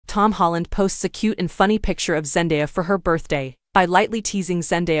Tom Holland posts a cute and funny picture of Zendaya for her birthday. By lightly teasing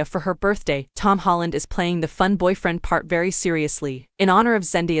Zendaya for her birthday, Tom Holland is playing the fun boyfriend part very seriously. In honor of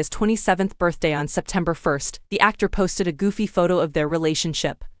Zendaya's 27th birthday on September 1st, the actor posted a goofy photo of their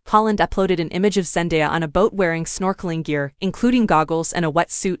relationship. Holland uploaded an image of Zendaya on a boat wearing snorkeling gear, including goggles and a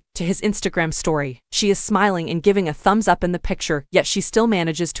wetsuit, to his Instagram story. She is smiling and giving a thumbs up in the picture, yet she still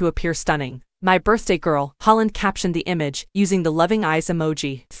manages to appear stunning. "My birthday girl," Holland captioned the image, using the loving eyes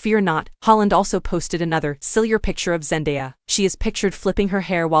emoji. Fear not, Holland also posted another, sillier picture of Zendaya. She is pictured flipping her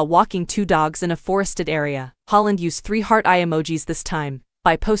hair while walking two dogs in a forested area. Holland used 3 heart eye emojis this time.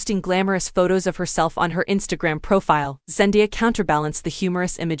 By posting glamorous photos of herself on her Instagram profile, Zendaya counterbalanced the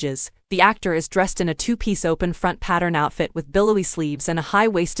humorous images. The actor is dressed in a 2-piece open front pattern outfit with billowy sleeves and a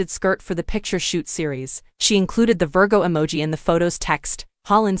high-waisted skirt for the picture shoot series. She included the Virgo emoji in the photo's text.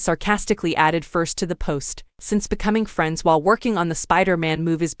 Holland sarcastically added first to the post. Since becoming friends while working on the Spider-Man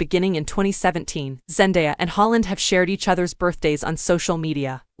movies beginning in 2017, Zendaya and Holland have shared each other's birthdays on social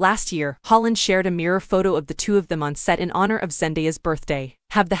media. Last year, Holland shared a mirror photo of the two of them on set in honor of Zendaya's birthday.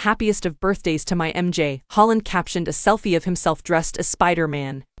 "Have the happiest of birthdays to my MJ," Holland captioned a selfie of himself dressed as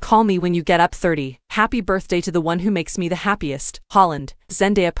Spider-Man. "Call me when you get up 30. Happy birthday to the one who makes me the happiest, Holland."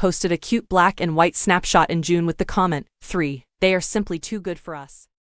 Zendaya posted a cute black and white snapshot in June with the comment, "3. They are simply too good for us."